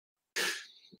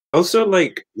Also,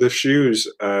 like the shoes.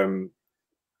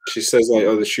 She says like,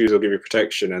 "Oh, the shoes will give you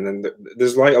protection," and then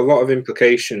there's like a lot of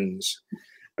implications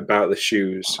about the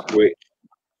shoes, which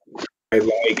I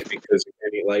like because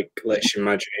again, it like lets your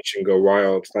imagination go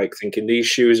wild. Like thinking these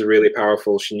shoes are really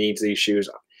powerful. She needs these shoes.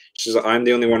 She's like, I'm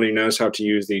the only one who knows how to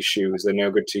use these shoes. They're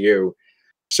no good to you.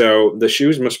 So the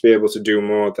shoes must be able to do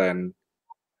more than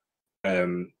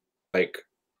um like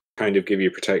kind of give you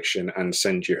protection and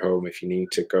send you home if you need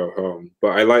to go home.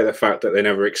 But I like the fact that they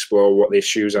never explore what these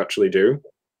shoes actually do.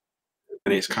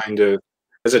 And it's kind of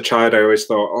as a child I always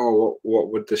thought, oh,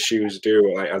 what would the shoes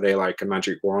do? Like are they like a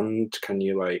magic wand? Can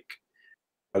you like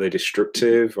are they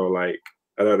destructive or like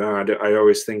I don't know. I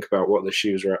always think about what the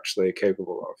shoes are actually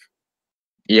capable of.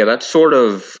 Yeah, that's sort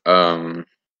of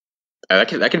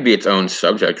that could be its own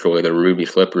subject, really, the ruby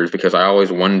slippers, because I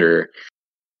always wonder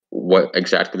what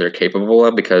exactly they're capable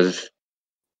of. Because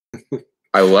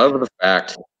I love the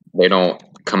fact they don't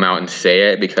come out and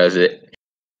say it, because it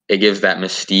gives that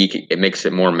mystique. It makes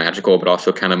it more magical, but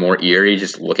also kind of more eerie.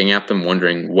 Just looking at them,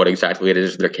 wondering what exactly it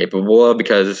is they're capable of,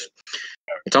 because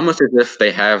it's almost as if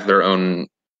they have their own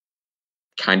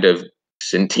kind of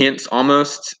sentience,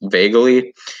 almost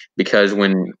vaguely, because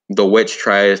when the witch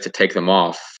tries to take them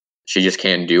off, she just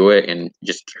can't do it, and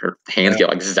just her hands get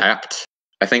like zapped.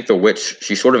 I think the witch,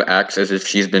 she sort of acts as if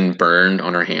she's been burned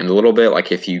on her hand a little bit,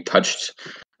 like if you touched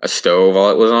a stove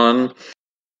while it was on.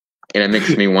 And it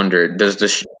makes me wonder: does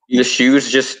the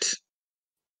shoes just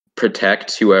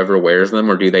protect whoever wears them,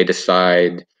 or do they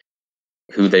decide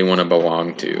who they want to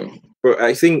belong to? But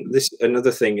I think this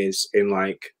another thing is in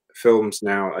like films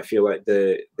now. I feel like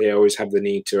they always have the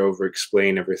need to over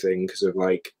explain everything because of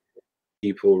like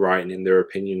people writing in their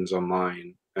opinions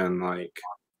online and like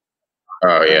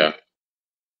Oh um, yeah.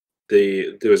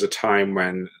 there was a time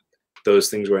when those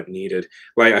things weren't needed.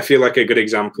 Like I feel like a good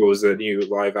example was the new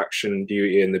live action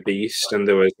Beauty and the Beast, and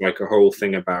there was like a whole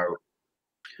thing about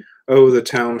oh the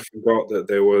town forgot that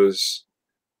there was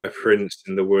a prince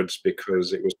in the woods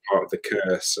because it was part of the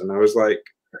curse, and I was like,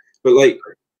 but like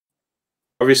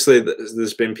obviously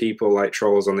there's been people like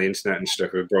trolls on the internet and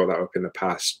stuff who brought that up in the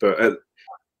past, but at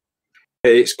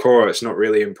its core it's not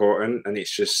really important and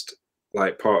it's just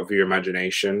like part of your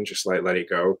imagination, just like let it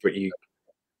go. But you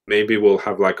maybe we'll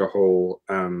have like a whole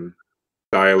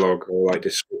dialogue or like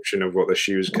description of what the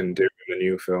shoes can do in the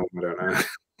new film. I don't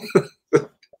know.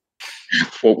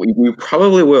 Well, we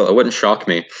probably will. It wouldn't shock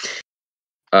me.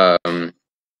 Um,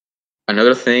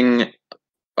 Another thing,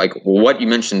 like what you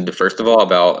mentioned first of all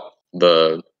about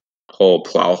the whole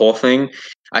plow hole thing,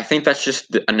 I think that's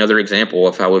just another example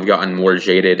of how we've gotten more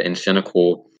jaded and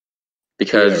cynical, Yeah.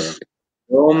 because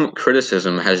film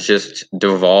criticism has just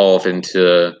devolved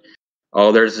into,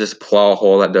 oh, there's this plow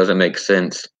hole that doesn't make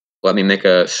sense. Let me make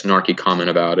a snarky comment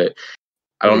about it.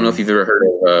 I don't know if Mm. you've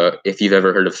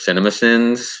ever heard of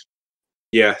CinemaSins.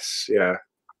 Yes. Yeah.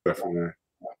 Definitely.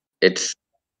 It's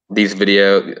these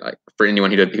like, for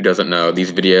anyone who doesn't know,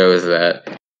 these videos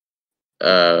that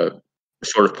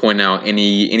sort of point out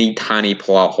any tiny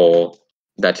plot hole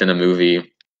that's in a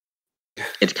movie.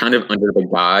 It's kind of under the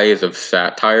guise of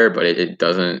satire, but it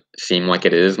doesn't seem like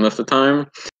it is most of the time.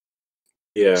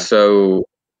 Yeah. So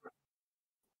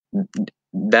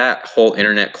that whole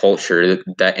internet culture,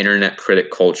 that internet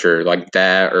critic culture, like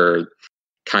that, or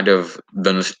kind of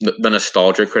the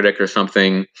nostalgia critic or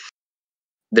something.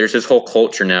 There's this whole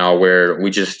culture now where we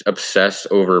just obsess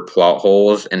over plot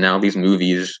holes, and now these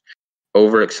movies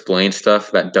over explain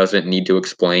stuff that doesn't need to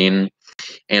explain.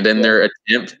 And in Yeah. their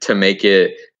attempt to make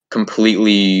it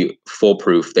completely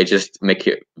foolproof, they just make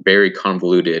it very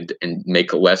convoluted and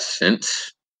make less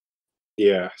sense.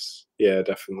 Yes. Yeah.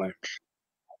 Definitely.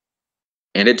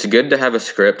 And it's good to have a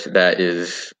script that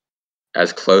is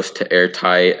as close to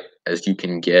airtight as you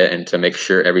can get, and to make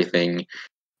sure everything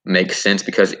makes sense,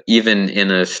 because even in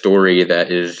a story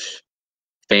that is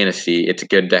fantasy, it's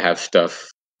good to have stuff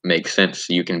make sense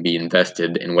so you can be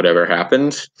invested in whatever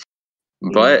happens.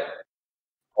 Mm. But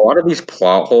a lot of these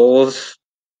plot holes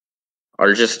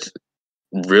are just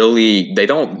really, they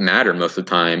don't matter most of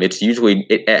the time. It's usually,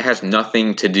 it has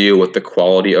nothing to do with the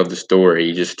quality of the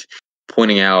story, just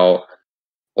pointing out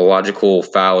logical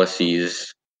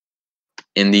fallacies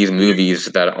in these Yeah. movies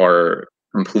that are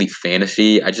complete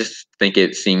fantasy. I just think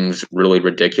it seems really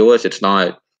ridiculous. It's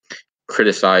not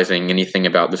criticizing anything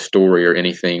about the story or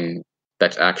anything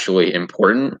that's actually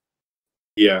important.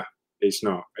 Yeah. It's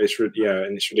not. Yeah,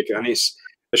 and it's ridiculous, and it's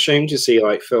a shame to see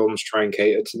like films try and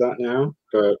cater to that now.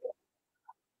 But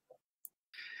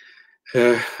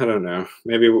I don't know.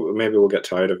 Maybe we'll get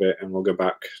tired of it and we'll go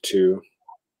back to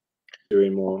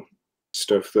doing more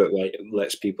stuff that like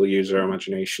lets people use their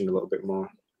imagination a little bit more.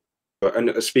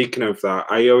 And speaking of that,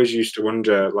 I always used to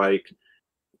wonder, like,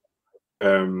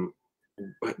 when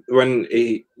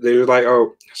they were like,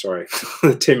 oh, sorry,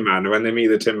 the Tin Man, when they meet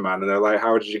the Tin Man, and they're like,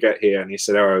 how did you get here? And he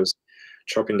said, oh, I was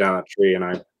chopping down a tree, and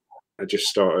I just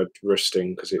started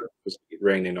rusting because it was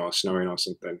raining or snowing or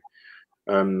something.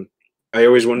 I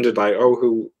always wondered, like,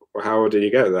 oh, how did he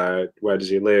get there? Where does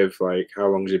he live? Like, how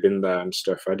long has he been there and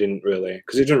stuff? I didn't really,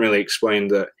 because it didn't really explain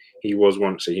that he was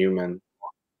once a human.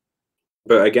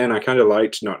 But again, I kind of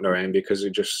liked not knowing because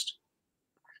it just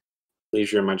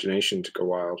leaves your imagination to go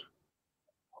wild.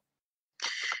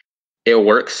 It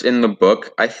works in the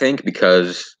book, I think,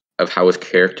 because of how his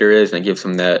character is, and it gives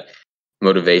him that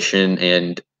motivation.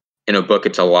 And in a book,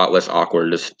 it's a lot less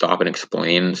awkward to stop and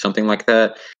explain something like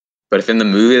that. But if in the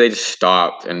movie they just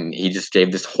stopped and he just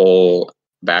gave this whole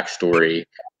backstory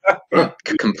and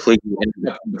completely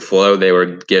interrupted the flow they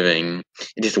were giving,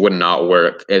 it just would not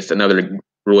work. It's another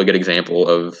really good example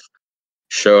of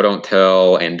show don't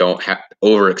tell, and don't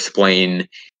over explain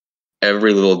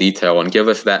every little detail, and give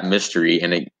us that mystery,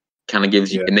 and it kind of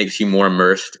gives you, it makes you more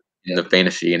immersed in the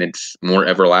fantasy, and it's more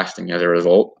everlasting as a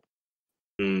result.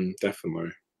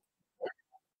 Definitely.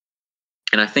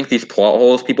 And I think these plot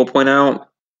holes people point out,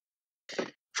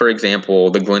 for example,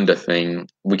 the Glinda thing,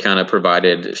 we kind of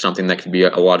provided something that could be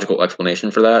a logical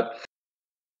explanation for that.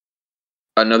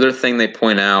 Another thing they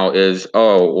point out is,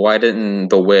 oh, why didn't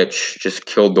the witch just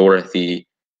kill Dorothy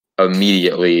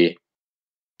immediately?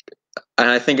 And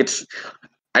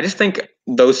I just think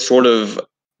those sort of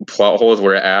plot holes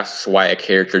where it asks why a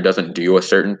character doesn't do a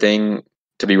certain thing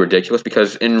to be ridiculous,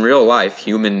 because in real life,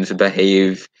 humans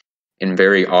behave in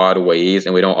very odd ways,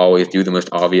 and we don't always do the most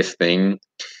obvious thing.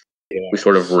 Yeah. We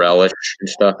sort of relish and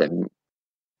stuff, and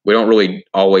we don't really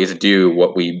always do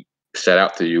what we set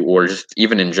out to do, or just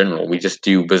even in general, we just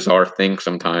do bizarre things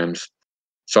sometimes.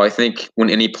 So I think when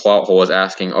any plot hole is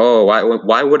asking, oh,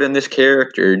 why wouldn't this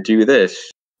character do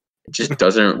this? It just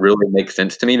doesn't really make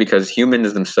sense to me, because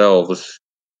humans themselves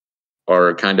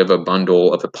are kind of a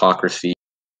bundle of hypocrisy.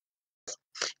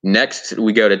 Next,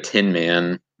 we go to Tin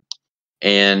Man,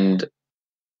 and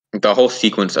the whole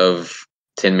sequence of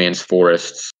Tin Man's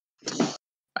forests.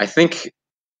 I think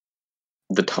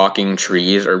the talking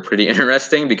trees are pretty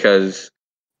interesting because,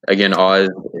 again, Oz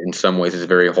in some ways is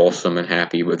very wholesome and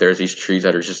happy, but there's these trees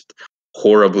that are just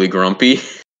horribly grumpy.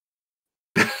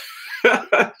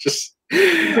 Just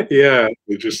yeah,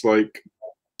 they just like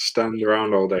stand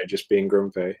around all day just being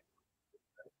grumpy.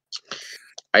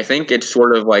 I think it's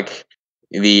sort of like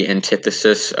the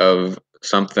antithesis of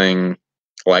something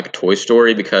like Toy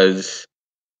Story, because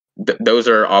those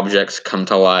are objects come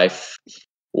to life.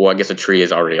 Well, I guess a tree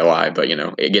is already alive, but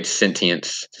it gets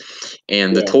sentience.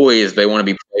 And the toys, they want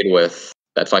to be played with.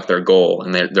 That's like their goal,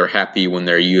 and they're happy when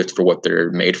they're used for what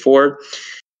they're made for.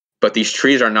 But these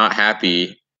trees are not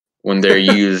happy when they're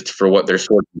used for what they're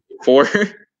sort of made for.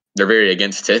 They're very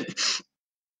against it.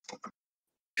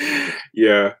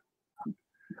 Yeah,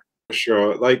 for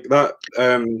sure. Like that.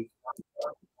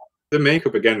 The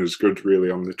makeup again was good, really,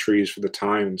 on the trees for the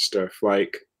time and stuff.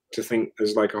 Like, to think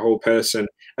there's like a whole person,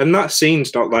 and that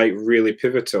scene's not like really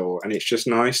pivotal, and it's just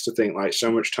nice to think like so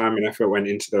much time and effort went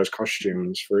into those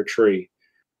costumes for a tree.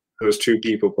 Those two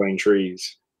people playing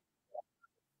trees.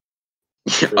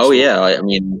 Oh yeah, I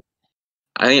mean,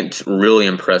 I think it's really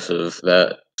impressive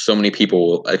that so many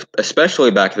people,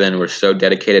 especially back then, were so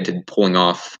dedicated to pulling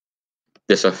off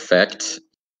this effect,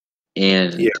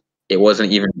 and it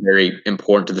wasn't even very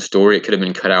important to the story. It could have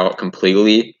been cut out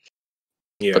completely.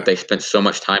 Yeah. But they spent so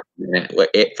much time in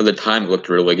it. For the time, it looked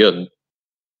really good.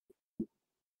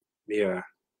 Yeah.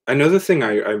 Another thing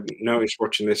I noticed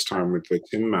watching this time with the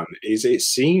Tin Man is it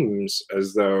seems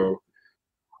as though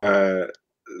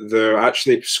they're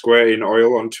actually squirting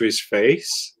oil onto his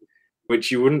face,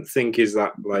 which you wouldn't think is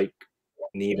that like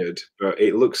needed, but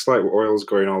it looks like oil's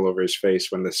going all over his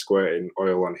face when they're squirting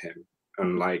oil on him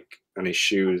and his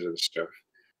shoes and stuff.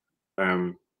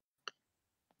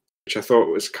 Which I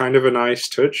thought was kind of a nice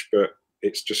touch, but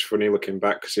it's just funny looking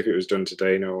back, because if it was done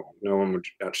today, no one would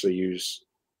actually use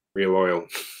real oil.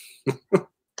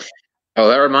 Oh,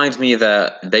 that reminds me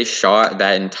that they shot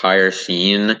that entire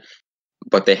scene,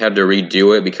 but they had to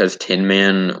redo it because Tin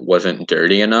Man wasn't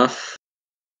dirty enough.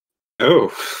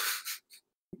 Oh.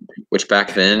 Which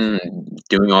back then,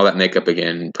 doing all that makeup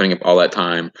again, putting up all that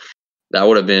time, that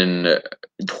would have been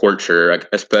torture,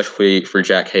 especially for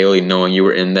Jack Haley, knowing you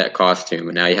were in that costume,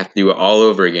 and now you have to do it all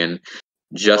over again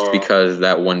just because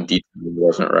that one detail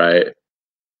wasn't right.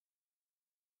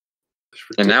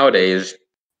 And nowadays,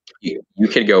 you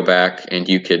could go back and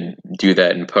you could do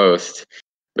that in post,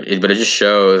 but it just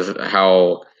shows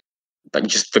how like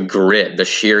just the grit, the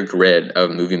sheer grit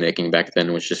of movie making back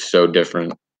then was just so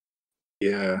different.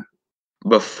 Yeah.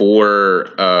 Before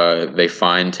they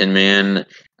find Tin Man,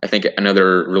 I think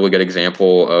another really good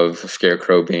example of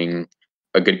Scarecrow being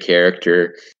a good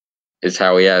character is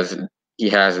how he has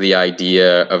the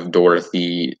idea of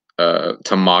Dorothy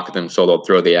to mock them so they'll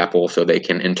throw the apple so they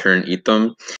can in turn eat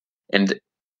them. And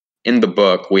in the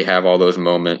book, we have all those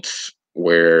moments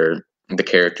where the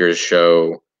characters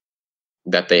show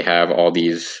that they have all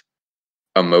these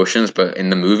emotions, but in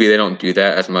the movie they don't do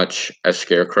that as much as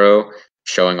Scarecrow,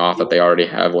 showing off that they already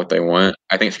have what they want.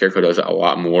 I think Scarecrow does it a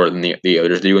lot more than the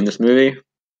others do in this movie.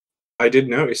 I did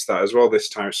notice that as well this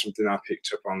time. It's something I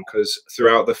picked up on, because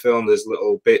throughout the film there's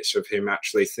little bits of him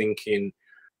actually thinking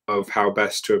of how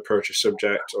best to approach a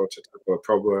subject or to tackle a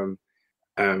problem,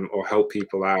 or help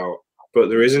people out. But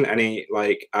there isn't any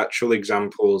like actual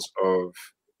examples of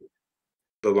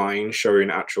the Lion showing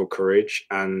actual courage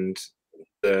and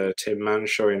the Tin Man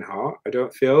showing heart, I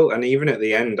don't feel. And even at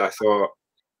the end, I thought,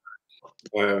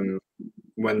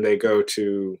 when they go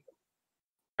to,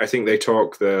 I think they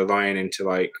talk the Lion into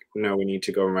like, no, we need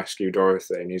to go and rescue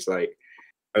Dorothy, and he's like,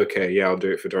 okay, yeah, I'll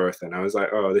do it for Dorothy. And I was like,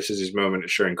 oh, this is his moment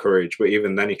of showing courage. But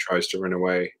even then, he tries to run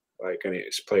away, like, and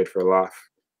it's played for a laugh.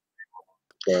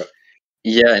 But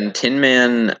yeah, and Tin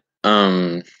Man,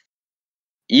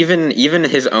 even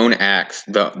his own axe,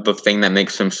 the thing that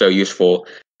makes him so useful.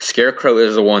 Scarecrow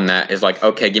is the one that is like,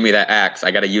 okay, give me that axe.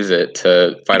 I got to use it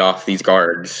to fight off these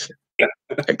guards.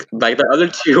 Like the other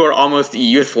two are almost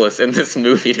useless in this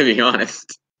movie, to be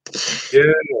honest.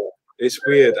 yeah, it's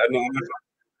weird. I know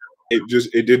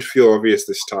it did feel obvious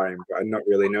this time, but I'd not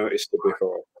really noticed it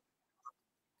before.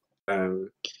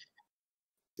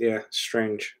 Yeah,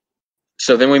 strange.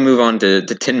 So then we move on to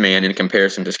Tin Man in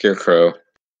comparison to Scarecrow.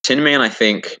 Tin Man, I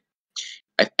think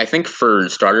for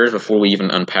starters, before we even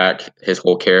unpack his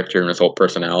whole character and his whole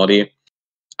personality,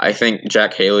 I think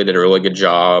Jack Haley did a really good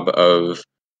job of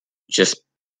just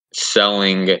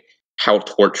selling how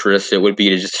torturous it would be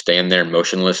to just stand there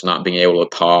motionless, not being able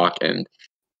to talk, and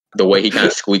the way he kind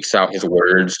of squeaks out his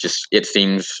words. Just it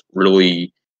seems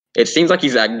like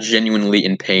he's genuinely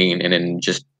in pain and in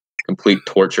just complete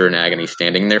torture and agony,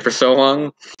 standing there for so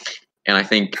long. And I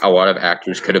think a lot of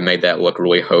actors could have made that look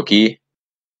really hokey.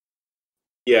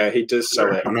 Yeah, he does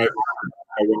sell it. I know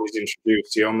when he's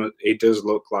introduced, he does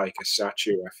look like a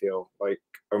statue. I feel like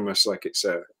almost like it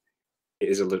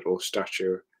is a little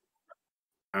statue.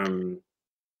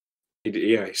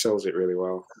 He sells it really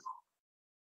well.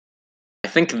 I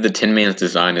think the Tin Man's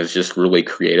design is just really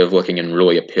creative looking and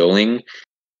really appealing.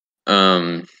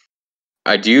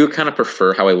 I do kind of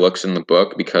prefer how he looks in the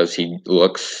book because he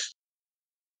looks,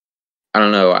 I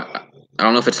don't know, I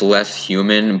don't know if it's less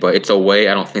human, but it's a way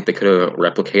I don't think they could have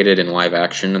replicated in live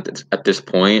action at this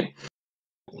point.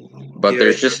 But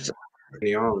there's just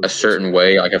a certain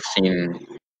way, like I've seen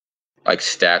like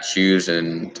statues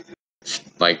and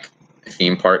like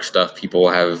theme park stuff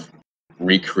people have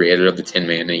recreated of the Tin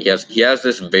Man, and he has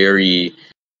this very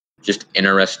just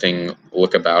interesting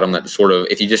look about him that sort of,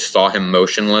 if you just saw him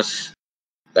motionless,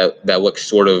 that looks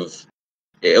sort of,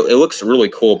 it looks really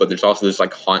cool, but there's also this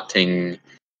like haunting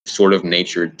sort of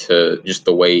nature to just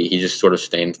the way he just sort of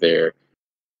stands there.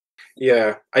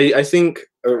 Yeah, I think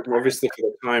obviously for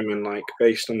the time and like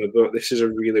based on the book, this is a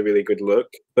really, really good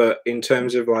look. But in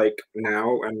terms of like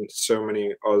now and so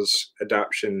many Oz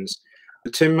adaptations,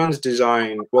 the Tin Man's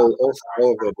design, well,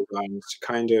 all of their designs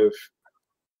kind of,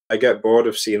 I get bored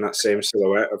of seeing that same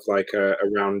silhouette of like a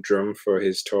round drum for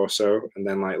his torso and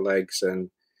then like legs, and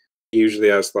he usually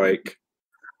has like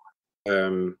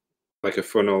a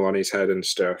funnel on his head and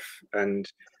stuff. And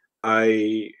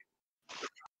I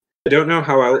don't know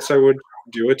how else I would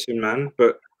do a Tin Man,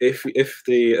 but if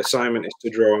the assignment is to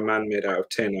draw a man made out of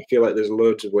tin, I feel like there's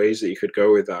loads of ways that you could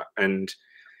go with that. And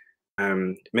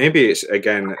maybe it's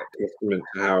again a testament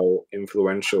to how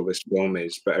influential this film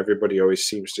is, but everybody always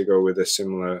seems to go with a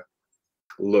similar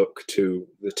look to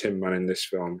the Tin Man in this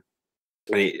film.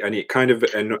 And it kind of,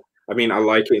 I mean, I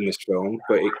like it in this film,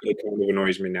 but it kind of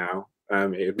annoys me now.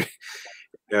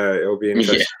 It'll be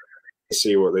interesting to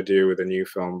see what they do with a new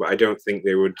film, but I don't think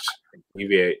they would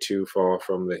deviate too far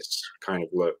from this kind of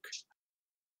look.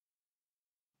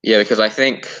 Yeah, because I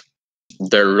think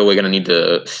they're really going to need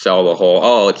to sell the whole,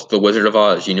 oh, it's the Wizard of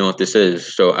Oz, you know what this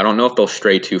is. So I don't know if they'll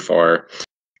stray too far.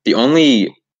 The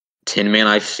only Tin Man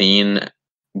I've seen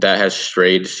that has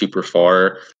strayed super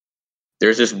far,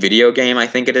 there's this video game, I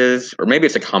think it is, or maybe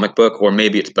it's a comic book, or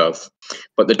maybe it's both.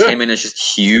 But the Tin Man is just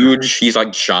huge. He's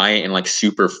like giant and like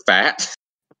super fat.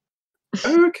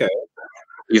 Okay.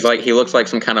 He looks like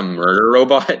some kind of murder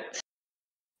robot.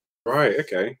 Right,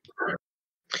 okay.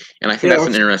 And I think that's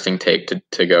an interesting take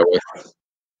to go with.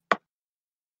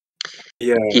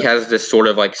 Yeah, he has this sort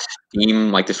of like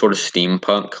this sort of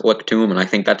steampunk look to him, and I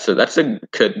think that's a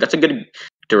good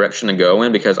direction to go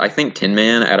in, because I think Tin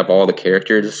Man, out of all the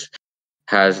characters,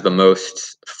 has the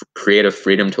most creative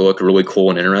freedom to look really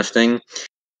cool and interesting.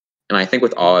 And I think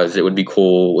with Oz, it would be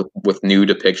cool with new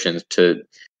depictions to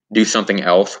do something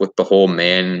else with the whole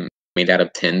man made out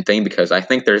of tin thing, because I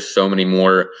think there's so many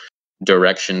more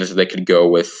directions they could go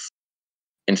with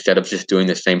instead of just doing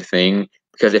the same thing.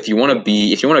 Because if you want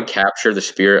to capture the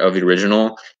spirit of the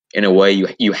original in a way,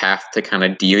 you have to kind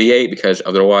of deviate, because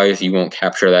otherwise you won't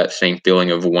capture that same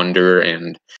feeling of wonder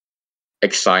and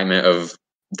excitement of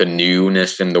the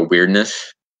newness and the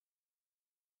weirdness.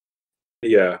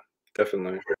 Yeah,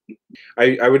 definitely.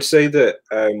 I would say that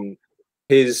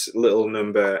his little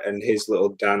number and his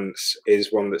little dance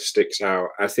is one that sticks out.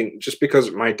 I think just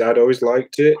because my dad always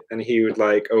liked it, and he would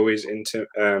like always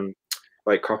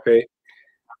copy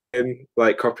him,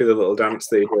 like copy the little dance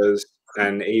that he does.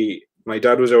 And my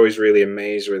dad was always really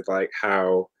amazed with like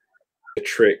how the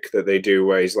trick that they do,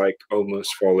 where he's like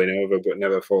almost falling over but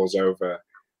never falls over.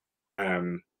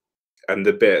 And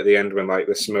the bit at the end when like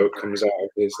the smoke comes out of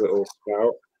his little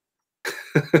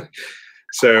spout.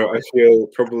 So I feel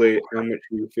probably how much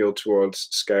you feel towards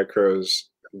Scarecrow's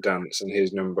dance and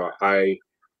his number.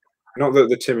 Not that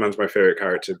the Tin Man's my favorite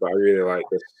character, but I really like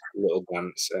this little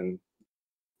dance and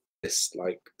this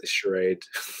like the charade,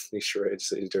 these charades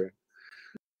that he's doing.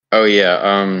 Oh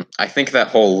yeah, I think that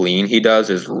whole lean he does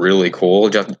is really cool.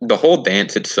 Just the whole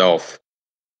dance itself,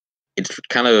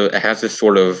 it has this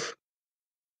sort of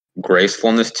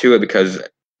gracefulness to it, because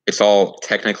it's all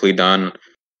technically done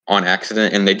on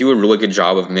accident, and they do a really good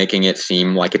job of making it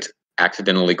seem like it's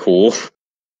accidentally cool.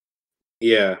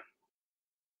 Yeah.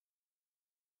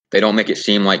 They don't make it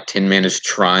seem like Tin Man is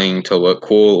trying to look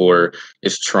cool or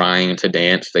is trying to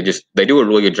dance. They do a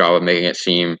really good job of making it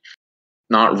seem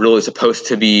not really supposed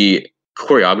to be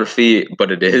choreography, but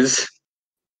it is.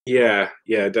 Yeah,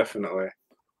 definitely.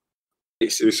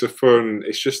 It's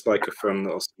just like a fun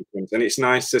little sequence, and it's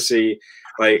nice to see,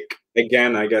 like,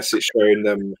 again, I guess it's showing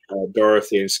them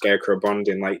Dorothy and Scarecrow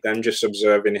bonding, like them just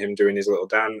observing him doing his little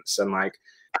dance and like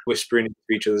whispering into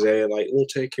each other's ear, like, we'll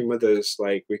take him with us,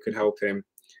 like we could help him.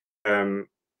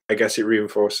 I guess it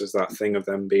reinforces that thing of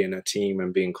them being a team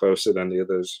and being closer than the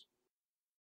others.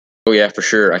 Oh yeah, for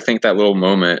sure. I think that little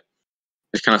moment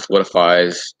just kind of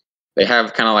solidifies. They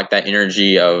have kind of like that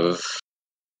energy of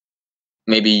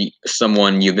maybe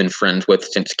someone you've been friends with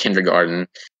since kindergarten,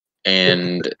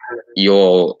 and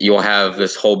you'll have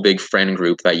this whole big friend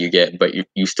group that you get, but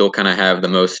you still kind of have the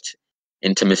most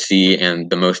intimacy and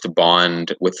the most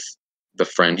bond with the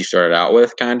friend you started out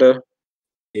with, kind of.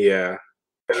 Yeah,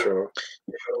 for sure.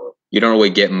 You don't really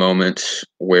get moments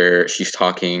where she's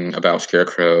talking about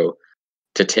Scarecrow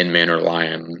to Tin Man or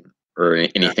Lion or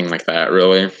anything like that,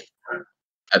 really.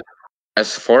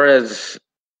 As far as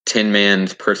Tin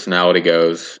Man's personality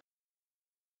goes,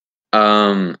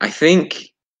 I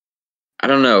think, I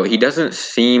don't know, he doesn't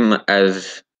seem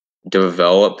as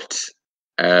developed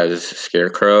as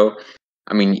Scarecrow.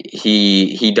 I mean,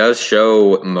 he does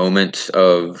show moments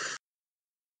of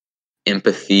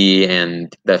empathy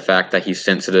and the fact that he's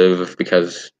sensitive,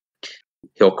 because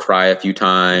he'll cry a few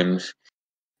times.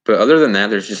 But other than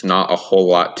that, there's just not a whole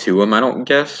lot to him, I don't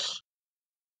guess.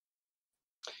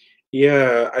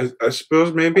 Yeah, I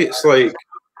suppose maybe it's like,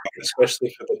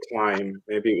 especially for the time,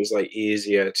 maybe it was like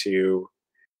easier to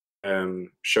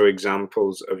show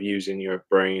examples of using your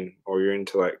brain or your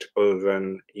intellect other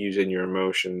than using your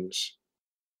emotions.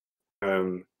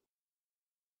 Um,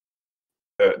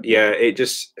 but yeah, it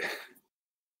just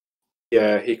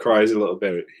yeah, he cries a little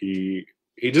bit. He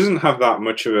doesn't have that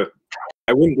much of a.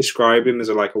 I wouldn't describe him as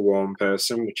like a warm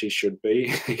person, which he should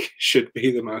be. He should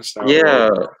be the most Yeah,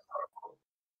 outright.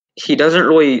 he doesn't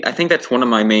really. I think that's one of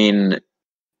my main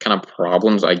kind of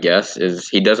problems, I guess, is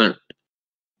he doesn't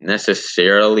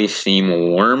necessarily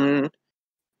seem warm.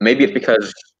 Maybe it's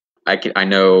because I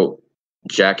know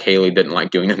Jack Haley didn't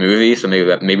like doing the movie, so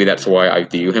maybe that's why I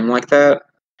view him like that.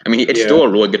 I mean, it's Yeah, still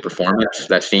a really good performance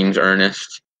that seems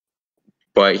earnest,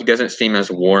 but he doesn't seem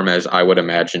as warm as I would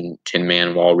imagine Tin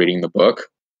Man while reading the book.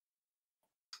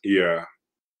 yeah.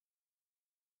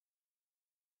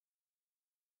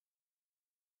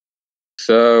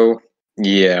 So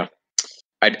yeah,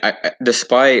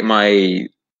 despite my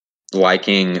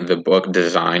liking the book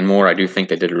design more, I do think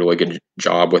they did a really good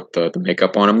job with the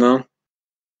makeup on him, though.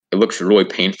 It looks really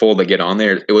painful to get on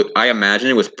there. I imagine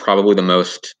it was probably the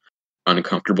most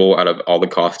uncomfortable out of all the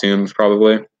costumes,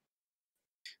 probably.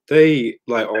 They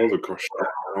like all the costumes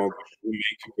and all the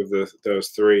makeup of those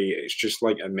three. It's just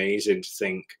like amazing to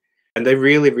think, and they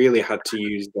really had to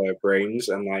use their brains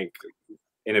and like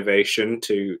innovation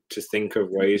to think of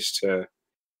ways to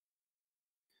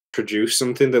produce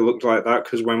something that looked like that,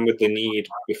 because when would they need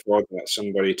before that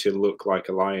somebody to look like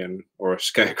a lion or a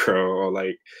scarecrow, or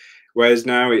like, whereas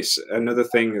now it's another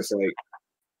thing. Is like,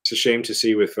 it's a shame to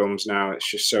see with films now,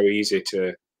 it's just so easy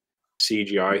to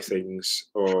CGI things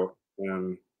or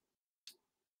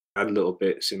add little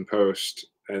bits in post,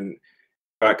 and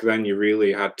back then you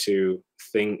really had to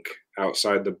think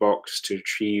outside the box to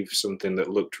achieve something that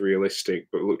looked realistic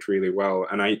but looked really well.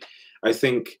 And I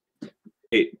think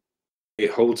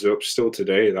it holds up still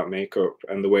today, that makeup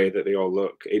and the way that they all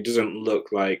look. It doesn't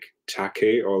look like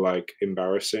tacky or like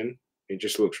embarrassing. It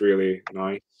just looks really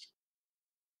nice.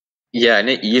 Yeah, and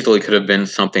it easily could have been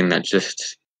something that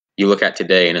just you look at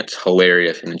today and it's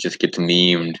hilarious and it just gets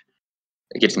memed.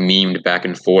 It gets memed back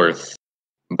and forth,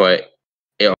 but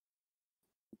it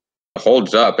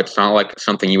holds up. It's not like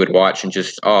something you would watch and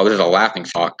just, oh, this is a laughing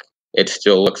stock. It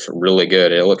still looks really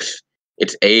good.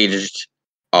 It's aged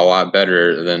a lot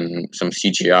better than some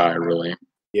CGI, really.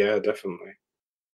 Yeah, definitely.